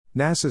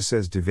NASA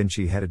says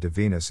DAVINCI headed to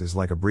Venus is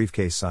like a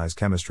briefcase-sized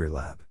chemistry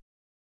lab.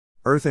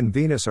 Earth and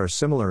Venus are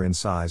similar in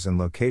size and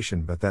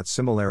location, but that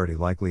similarity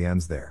likely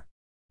ends there.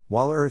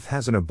 While Earth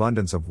has an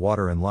abundance of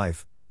water and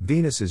life,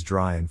 Venus is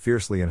dry and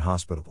fiercely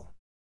inhospitable.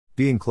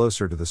 Being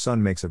closer to the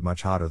Sun makes it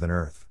much hotter than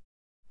Earth.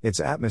 Its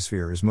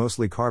atmosphere is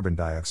mostly carbon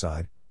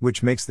dioxide,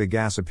 which makes the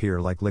gas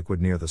appear like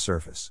liquid near the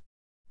surface.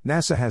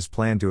 NASA has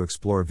planned to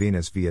explore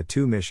Venus via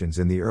 2 missions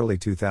in the early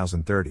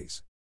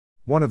 2030s.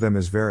 One of them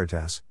is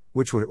Veritas,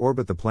 which would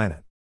orbit the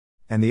planet.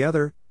 And the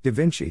other,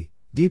 DAVINCI,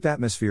 Deep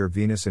Atmosphere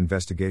Venus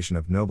Investigation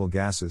of Noble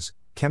Gases,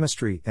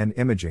 Chemistry and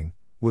Imaging,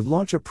 would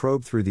launch a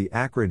probe through the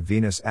acrid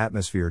Venus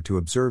atmosphere to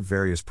observe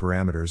various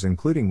parameters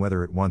including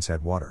whether it once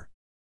had water.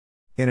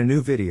 In a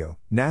new video,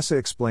 NASA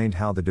explained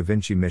how the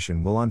DAVINCI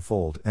mission will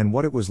unfold and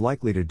what it was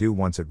likely to do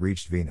once it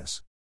reached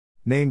Venus.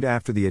 Named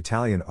after the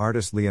Italian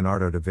artist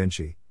Leonardo da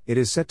Vinci, it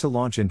is set to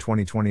launch in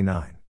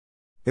 2029.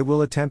 It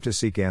will attempt to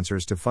seek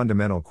answers to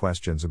fundamental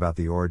questions about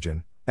the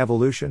origin,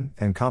 evolution,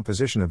 and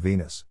composition of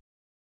Venus.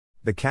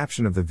 The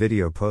caption of the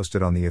video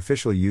posted on the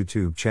official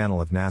YouTube channel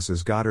of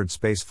NASA's Goddard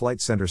Space Flight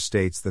Center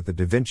states that the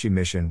DAVINCI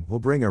mission will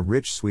bring a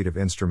rich suite of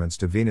instruments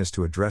to Venus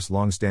to address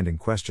long-standing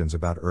questions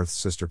about Earth's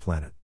sister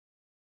planet.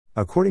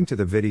 According to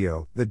the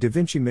video, the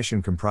DAVINCI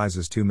mission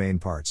comprises 2 main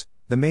parts,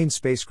 the main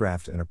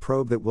spacecraft and a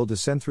probe that will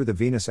descend through the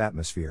Venus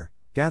atmosphere,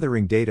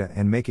 gathering data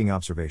and making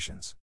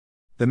observations.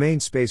 The main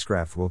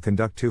spacecraft will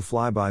conduct 2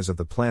 flybys of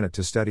the planet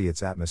to study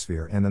its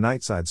atmosphere and the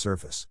nightside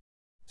surface.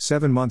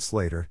 7 months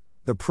later,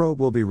 the probe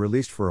will be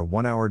released for a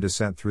 1-hour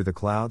descent through the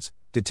clouds,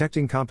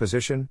 detecting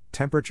composition,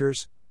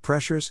 temperatures,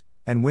 pressures,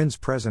 and winds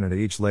present at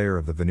each layer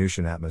of the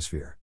Venusian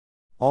atmosphere.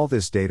 All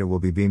this data will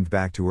be beamed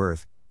back to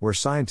Earth, where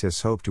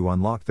scientists hope to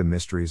unlock the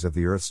mysteries of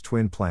the Earth's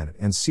twin planet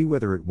and see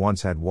whether it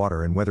once had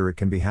water and whether it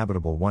can be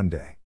habitable one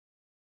day.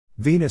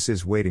 Venus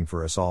is waiting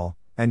for us all,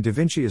 and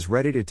DAVINCI is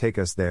ready to take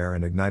us there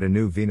and ignite a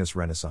new Venus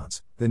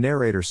renaissance, the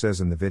narrator says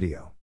in the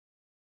video.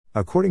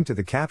 According to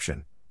the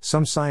caption,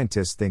 some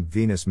scientists think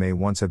Venus may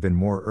once have been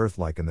more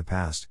Earth-like in the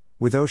past,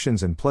 with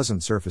oceans and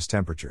pleasant surface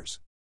temperatures.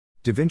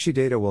 DAVINCI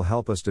data will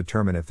help us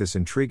determine if this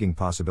intriguing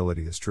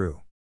possibility is true.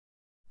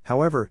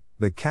 However,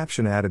 the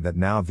caption added that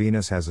now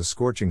Venus has a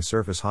scorching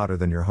surface hotter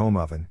than your home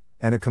oven,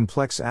 and a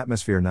complex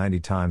atmosphere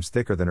 90 times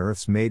thicker than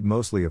Earth's made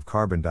mostly of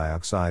carbon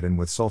dioxide and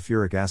with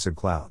sulfuric acid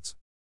clouds.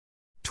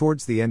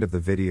 Towards the end of the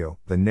video,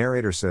 the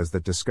narrator says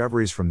that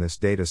discoveries from this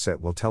data set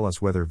will tell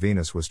us whether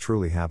Venus was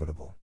truly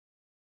habitable.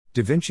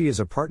 DAVINCI is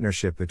a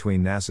partnership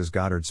between NASA's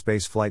Goddard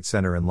Space Flight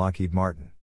Center and Lockheed Martin.